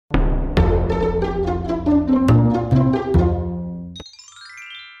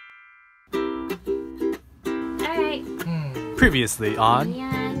Previously on...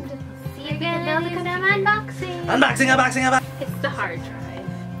 And see you guys in unboxing. Unboxing! It's the hard drive.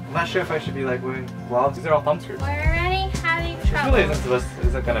 I'm not sure if I should be like wearing gloves. These are all thumb screws. We're already having trouble. This really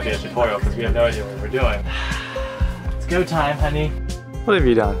isn't going to be a tutorial because we have no idea what we're doing. It's go time, honey. What have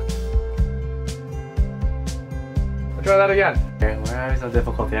you done? We'll try that again. Okay, we're having some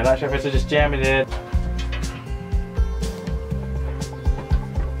difficulty. I'm not sure if I should just jam it in.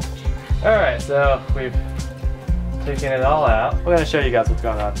 Alright, so we've taken it all out. We're going to show you guys what's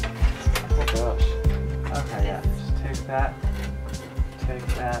going on. Oh gosh. Okay, yeah. Just take that.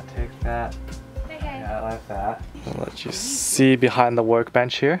 Take that. Okay. Yeah, like that. I'll let you see behind the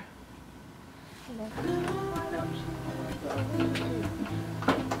workbench here.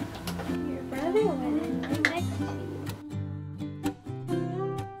 Your brother went in right next to you.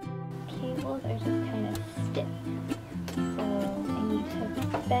 Cables are just kind of stiff. So I need to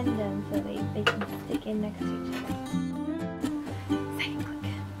bend them so they can stick in next to each other. Second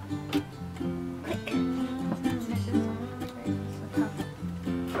click.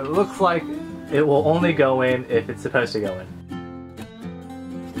 It looks like it will only go in if it's supposed to go in.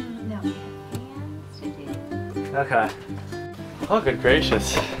 No, we have hands to do. Okay. Oh, good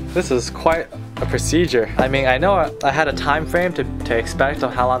gracious. This is quite a procedure. I mean, I know I had a time frame to expect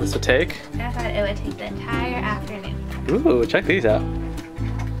on how long this would take. I thought it would take the entire afternoon. Ooh, check these out.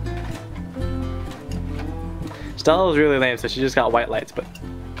 Stella was really lame, so she just got white lights, but...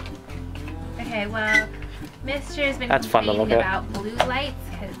 Okay, well, Mister's been That's fun to complaining look at. about blue lights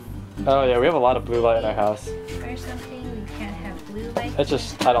because Oh yeah, we have a lot of blue light in our house. or something we can't have blue lights. It's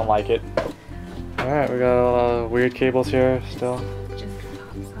just, I don't like it. Alright, we got a lot of weird cables here still. It just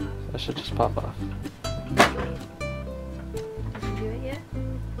pops off. That should just pop off. Did you do it yet?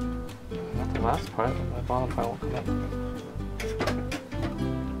 Not the last part, the bottom part won't come in.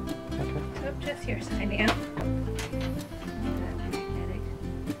 Okay. Oh, just your side now.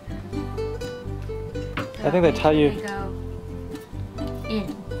 I think they tell you- They go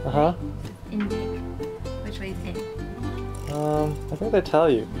in. Uh-huh. Intake. Which way's in? I think they tell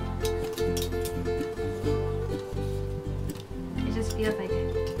you. It just feels like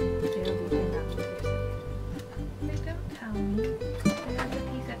it'll be enough. They don't tell me. There's a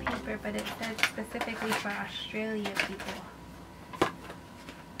piece of paper, but it says specifically for Australia people.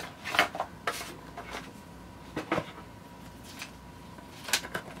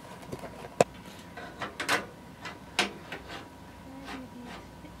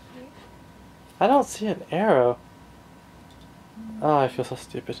 I don't see an arrow. Oh, I feel so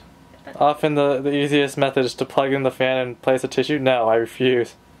stupid. Often the easiest method is to plug in the fan and place a tissue. No, I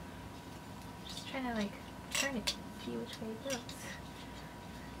refuse. Just trying to like turn it, see which way it goes.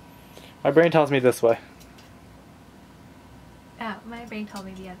 My brain tells me this way. Oh, my brain told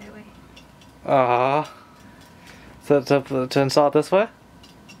me the other way. Ah. So to install it this way?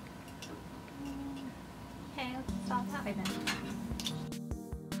 Okay, let's install it that way then.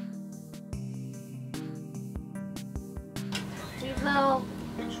 These little,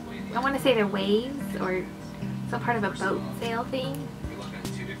 I want to say they're waves or some part of a boat sail thing.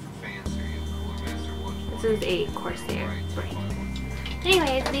 This is a Corsair brain.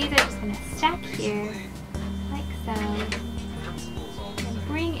 Anyways, these are just going to stack here like so and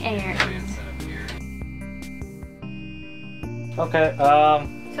bring air in. Okay,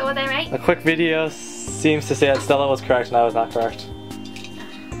 So was I right? a quick video seems to say that Stella was correct and I was not correct.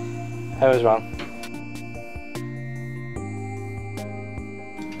 I was wrong.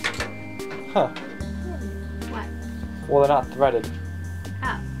 Huh. What? Well, they're not threaded,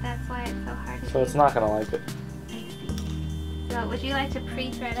 Oh, that's why it's so hard to so do. it's not gonna like it. I see. So would you like to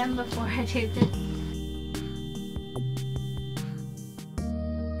pre-thread them before I do this?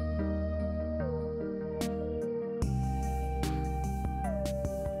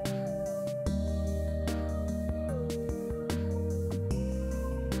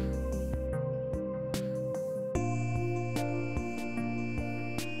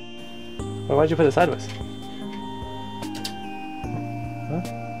 Well, why'd you put it sideways? Huh?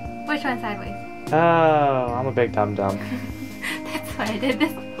 Which one sideways? Oh, I'm a big dum-dum. That's why I did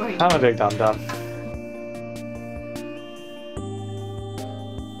this for you. I'm a big dum-dum.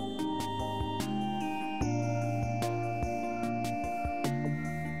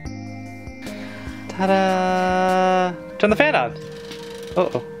 Ta-da! Turn the fan on!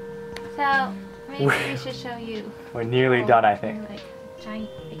 Uh-oh. So, maybe we should show you. We're nearly done, I think. Like giant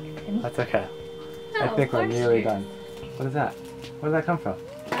big thing. That's okay. No, I think we're of course nearly you're- done. What is that? Where did that come from?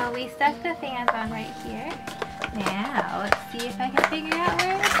 So we stuck the fans on right here. Now, let's see if I can figure out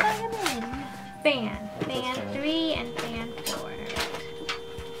where to plug them in. Fan. Fan 3 and fan 4.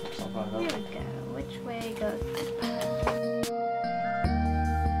 Here we go. Which way goes?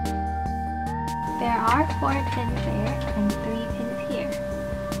 There are 4 pins there and 3 pins here.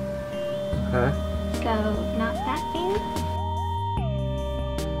 Okay. So, not that fan?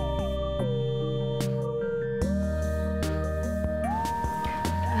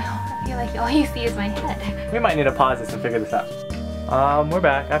 I feel like all you see is my head. We might need to pause this and figure this out. We're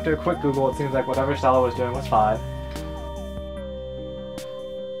back. After a quick Google, it seems like whatever Stella was doing was fine.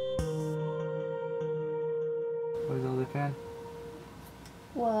 Where's the other fan?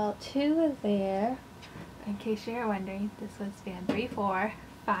 Well, 2 was there. In case you're wondering, this was fan 3, 4,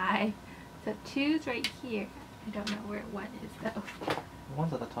 5. So 2's right here. I don't know where 1 is though. The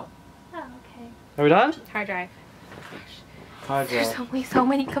one's at the top. Oh, okay. Are we done? Hard drive. Hard drive. There's only so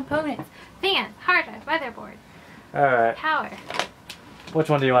many components. Fans, hard drive, motherboard, Alright. power. Which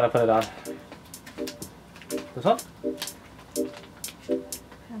one do you want to put it on? This one?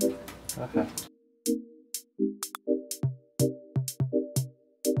 Okay.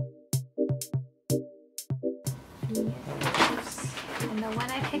 And the one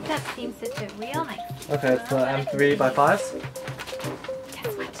I picked up seems to fit real nice. Okay, it's the M3 by 5s.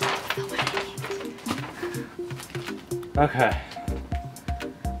 Guess what? That's the one I picked. Okay.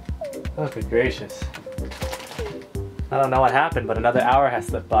 Oh, good gracious. I don't know what happened, but another hour has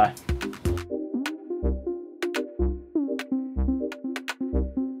slipped by.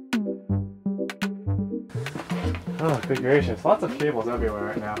 Oh, good gracious. Lots of cables everywhere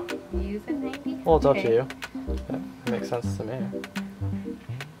right now. Use a 90. Well, it's up to you. That makes sense to me.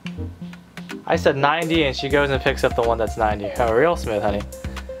 I said 90 and she goes and picks up the one that's 90. Oh, real smooth, honey.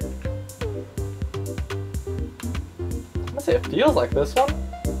 I'm gonna say it feels like this one.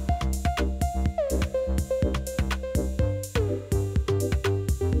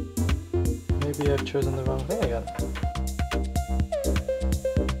 Maybe I've chosen the wrong thing again.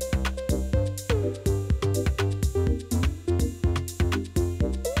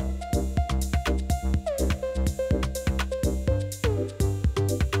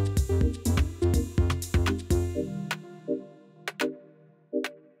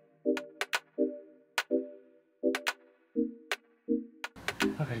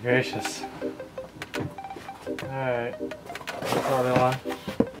 Okay, gracious. Alright. What's the other one?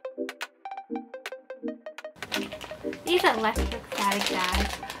 These electrostatic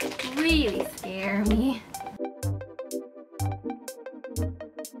bags really scare me.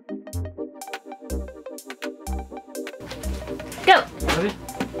 Go! Ready?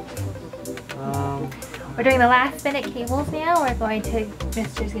 We're doing the last minute cables now. We're going to,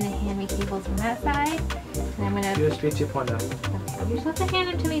 Mister's gonna hand me cables from that side. And I'm gonna, USB 2.0. okay, you're supposed to hand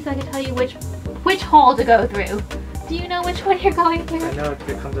them to me so I can tell you which hole to go through. Do you know which one you're going through? I know it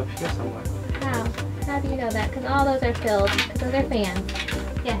comes up here somewhere. How? How do you know that? Because all those are filled. Because those are fans.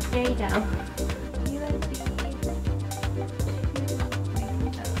 Yes, there you go.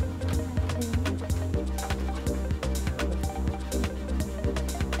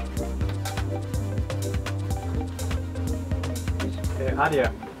 Okay,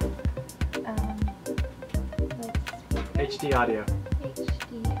 audio. Let's HD audio.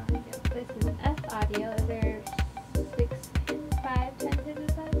 HD audio. This is F audio. Is there 6, 5, 10 pins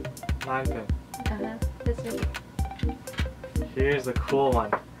inside? 9 pin. This is Here's the cool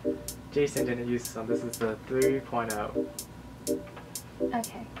one. Jason didn't use some. This is the 3.0.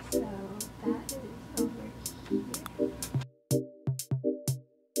 okay. So that is over here.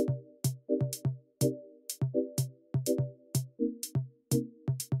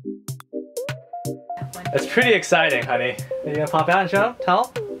 It's pretty exciting, honey. Are you gonna pop out and show them? Tell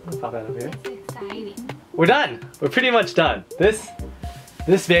them? Pop out over here. It's exciting. We're done. We're pretty much done. This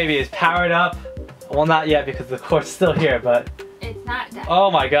baby is powered up. Well, not yet because the cord's still here, but It's not done.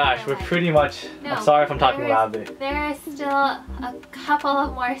 oh my gosh, we're pretty much. No, I'm sorry if I'm talking loudly. There is still a couple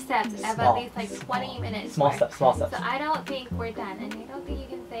of more steps of at least like 20 minutes. Small more. steps, small steps. So I don't think we're done, and I don't think you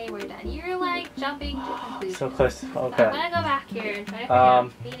can say we're done. You're like jumping to conclusions. So close. So Okay. I'm gonna go back here and try to figure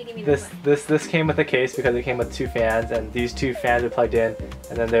out. You need to give me this one. This came with a case because it came with 2 fans, and these 2 fans are plugged in,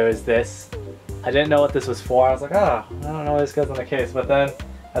 and then there was this. I didn't know what this was for. I was like, oh, I don't know what this goes in the case. But then,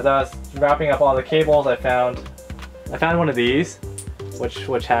 as I was wrapping up all the cables, I found one of these,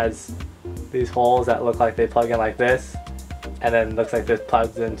 which has these holes that look like they plug in like this, and then looks like this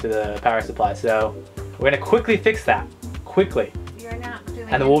plugs into the power supply. So we're gonna quickly fix that, quickly, You're not doing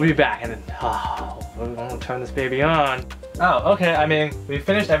and then we'll be back. And then, we're gonna turn this baby on. Oh, okay. I mean, we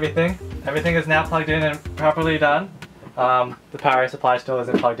finished everything. Everything is now plugged in and properly done. The power supply still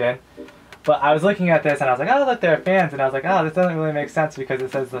isn't plugged in. But I was looking at this and I was like, oh look, there are fans, and I was like, oh, this doesn't really make sense because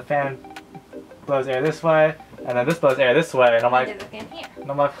it says the fan blows air this way, and then this blows air this way, and I'm like, There's a fan here.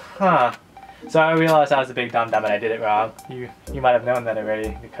 huh. So I realized I was a big dumb and I did it wrong. You might have known that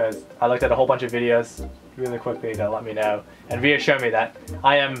already because I looked at a whole bunch of videos really quickly to let me know and reassure me that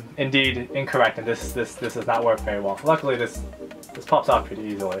I am indeed incorrect and this does not work very well. Luckily this pops off pretty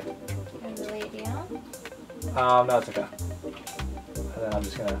easily. Can you lay it down? No, it's okay. And then I'm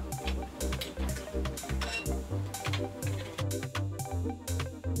just gonna.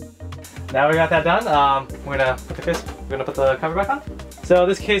 Now we got that done. We're gonna put the cover back on. So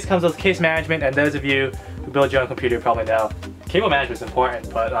this case comes with case management, and those of you who build your own computer probably know cable management is important,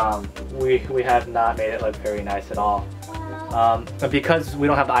 but we have not made it look very nice at all. And because we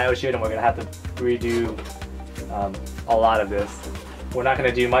don't have the I/O chute and we're gonna have to redo a lot of this, we're not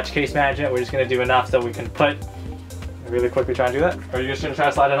gonna do much case management. We're just gonna do enough so we can put. Really quickly try and do that. Are you just gonna try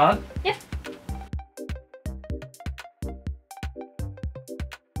to slide it on? Yeah.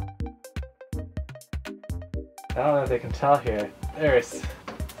 I don't know if they can tell here. There's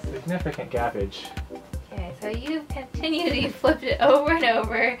significant gappage. Okay, so you continually flipped it over and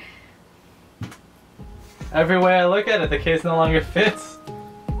over. Every way I look at it, the case no longer fits.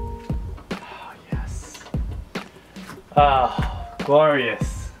 Oh, yes. Oh,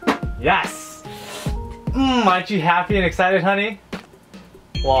 glorious. Yes! Aren't you happy and excited, honey?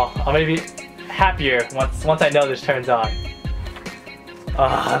 Well, I'm gonna be happier once I know this turns on.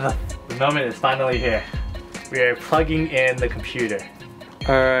 The moment is finally here. We are plugging in the computer.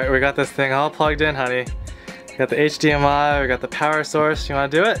 Alright, we got this thing all plugged in, honey. We got the HDMI, we got the power source. You wanna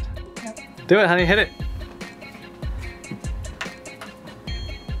do it? Yep. Do it, honey, hit it.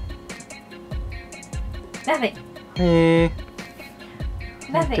 Nothing. Hey.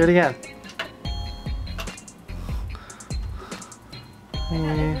 Nothing. Do it again.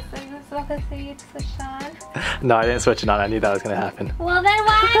 Is this what this you switched on? No, I didn't switch it on. I knew that was gonna happen. Well then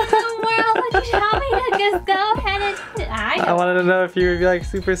why in the world would you tell me to just go ahead and I wanted to know if you would be like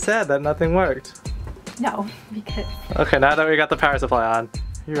super sad that nothing worked. No, because Okay, now that we got the power supply on,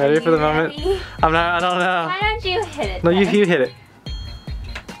 you ready for the moment? I'm not. I don't know. Why don't you hit it? No, then? you hit it.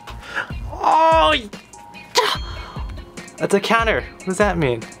 Oh, that's a counter. What does that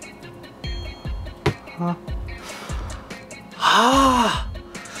mean? Huh?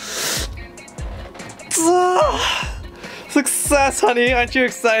 Success, honey. Aren't you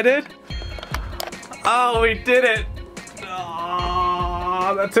excited? Oh, we did it.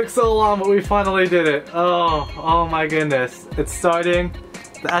 Oh, that took so long, but we finally did it. Oh my goodness. It's starting.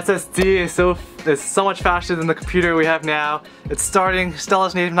 The SSD is so much faster than the computer we have now. It's starting.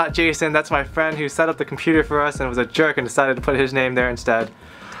 Stella's name's not Jason. That's my friend who set up the computer for us and was a jerk and decided to put his name there instead.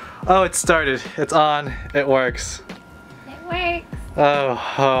 Oh, it started. It's on. It works. Works.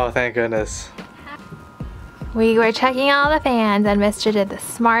 Oh, thank goodness. We were checking all the fans and Mr. did the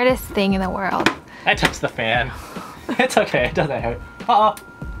smartest thing in the world. I touched the fan. It's okay, it doesn't hurt.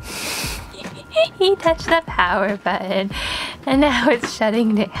 He touched the power button and now it's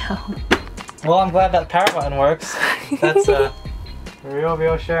shutting down. Well, I'm glad that power button works. That's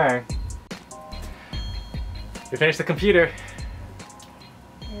real sharing. We finished the computer.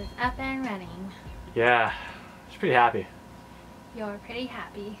 It is up and running. Yeah, she's pretty happy. You're pretty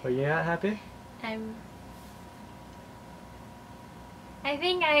happy. Are you not happy? I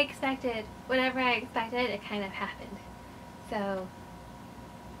think I expected, whatever I expected, it kind of happened. So,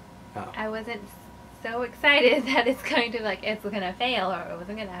 I wasn't so excited that it's going to, it's gonna fail or I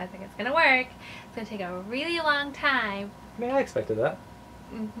think it's gonna work. It's gonna take a really long time. I mean, I expected that.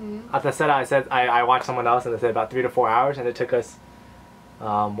 As I said, I watched someone else and they said about 3 to 4 hours and it took us,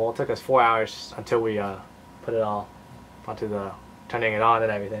 it took us 4 hours until we put it all onto turning it on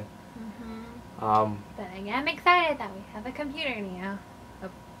and everything. But I am excited that we have a computer now. A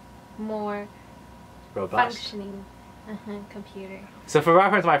more robust functioning computer. So for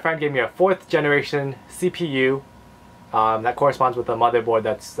reference, my friend gave me a 4th generation CPU that corresponds with the motherboard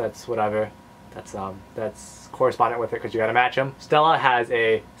that's whatever. That's correspondent with it because you gotta match them. Stella has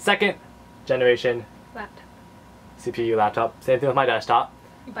a 2nd generation laptop. CPU laptop. Same thing with my desktop.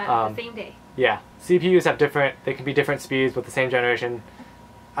 But the same day. Yeah. CPUs have they can be different speeds with the same generation.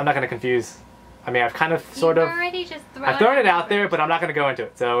 I'm not gonna confuse. I mean, I've kind of I've thrown it out there, but I'm not gonna go into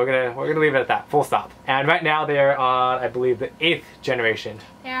it. So we're gonna leave it at that. Full stop. And right now they're on, I believe, the 8th generation.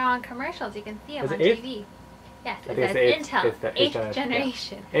 They're on commercials. You can see them on 8th? TV. Yes, I it think says it's Intel. the 8th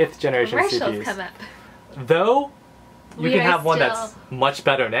generation. Yeah. 8th generation Commercials CPUs. come up. Though you We can are have one still- that's much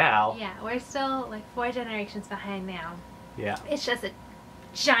better now. Yeah, we're still like 4 generations behind now. Yeah. It's just a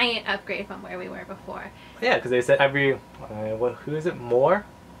giant upgrade from where we were before. Yeah, because they said every who is it? Moore?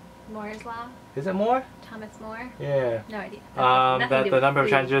 Moore's Law? Is it Moore? Thomas More? Yeah. No idea. That the number of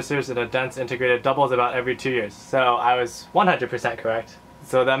transistors in a dense integrated doubles about every 2 years. So I was 100% correct.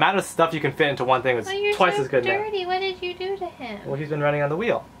 So the amount of stuff you can fit into one thing is twice as good dirty. now. What did you do to him? Well, he's been running on the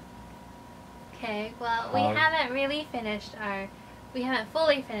wheel. Okay, well, we haven't really finished we haven't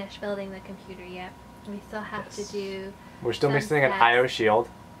fully finished building the computer yet. We still have to do. We're still missing an I/O shield.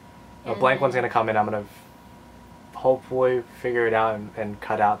 A blank one's gonna come in. I'm gonna hopefully figure it out and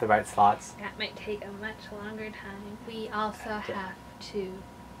cut out the right slots. That might take a much longer time. We also have to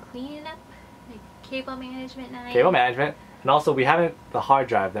clean up like cable management night. Cable management, and also we haven't the hard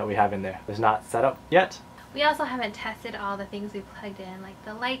drive that we have in there. It's not set up yet. We also haven't tested all the things we plugged in. Like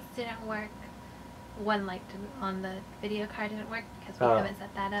the lights didn't work. One light on the video card didn't work because we haven't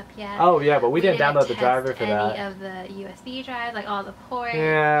set that up yet. Oh yeah, but we didn't download the driver for that. Any of the USB drives, like all the ports.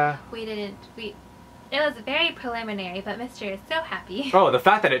 Yeah. It was very preliminary, but Mr. is so happy. Oh, the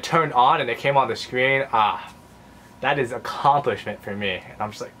fact that it turned on and it came on the screen, that is accomplishment for me. And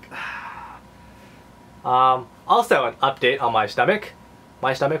I'm just like, also an update on my stomach.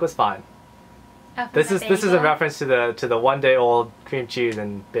 My stomach was fine. Oh, this is a reference to the 1 day old cream cheese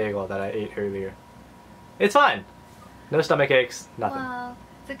and bagel that I ate earlier. It's fine. No stomach aches, nothing. Well,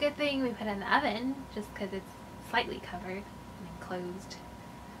 it's a good thing we put it in the oven, just because it's slightly covered and enclosed.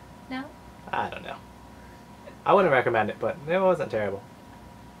 No? I don't know. I wouldn't recommend it, but it wasn't terrible.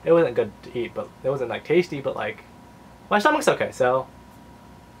 It wasn't good to eat, but it wasn't like tasty, but like my stomach's okay, so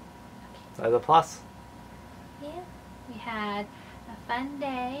that's a plus. Yeah, we had a fun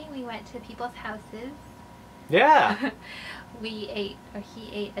day. We went to people's houses. Yeah. He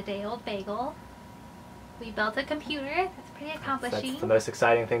ate a day-old bagel. We built a computer. That's pretty accomplishing. That's the most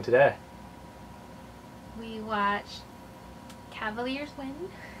exciting thing today. We watched Cavaliers win.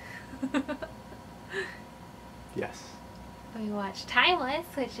 Yes. We watched Timeless,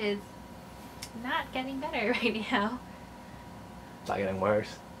 which is not getting better right now. It's not getting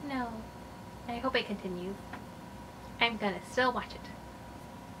worse. No. I hope it continues. I'm gonna still watch it.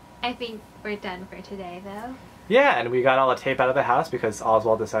 I think we're done for today, though. Yeah, and we got all the tape out of the house because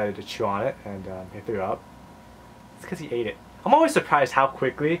Oswald decided to chew on it and he threw up. It's because he ate it. I'm always surprised how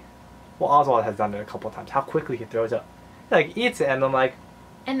quickly, well, Oswald has done it a couple of times, how quickly he throws up. He like eats it and then like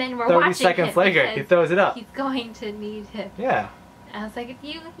and then we're 30 watching seconds later he throws it up. He's going to need to. Yeah. I was like, if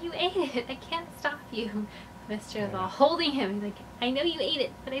you ate it, I can't stop you. Mr. was all holding him. He's like, I know you ate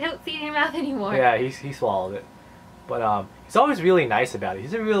it, but I don't see it in your mouth anymore. Yeah, he swallowed it. But he's always really nice about it.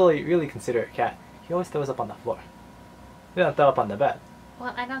 He's a really considerate cat. He always throws up on the floor. He doesn't throw up on the bed.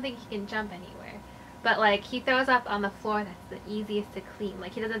 Well, I don't think he can jump anywhere. But like he throws up on the floor that's the easiest to clean.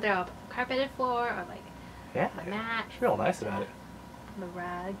 Like he doesn't throw up on the carpeted floor or like the mat. He's real nice about it. The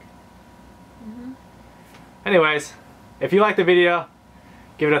rug. Anyways, if you liked the video,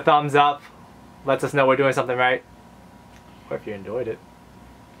 give it a thumbs up. Lets us know we're doing something right. Or if you enjoyed it.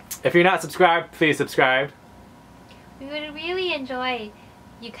 If you're not subscribed, please subscribe. We would really enjoy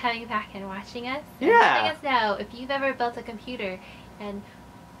you coming back and watching us. Yeah. And letting us know if you've ever built a computer and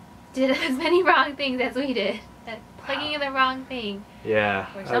did as many wrong things as we did. Plugging in the wrong thing. Yeah.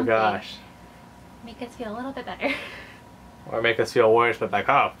 Or something. Oh gosh. Make us feel a little bit better. Or make us feel worse, but like,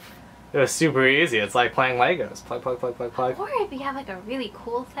 oh, it was super easy. It's like playing Legos. Plug, plug, plug, plug, plug. Or if we have like a really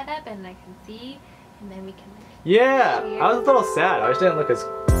cool setup and I can see, and then we can like, yeah, I was a little sad. I just didn't look as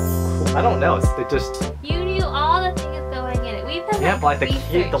cool. I don't know. It just. You knew all the things going in it. We've been but like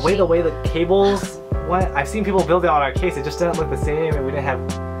the way the cables went. I've seen people build it on our case. It just didn't look the same, and we didn't have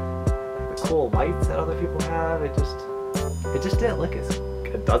the cool lights that other people have. It just didn't look as.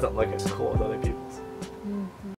 It doesn't look as cool as other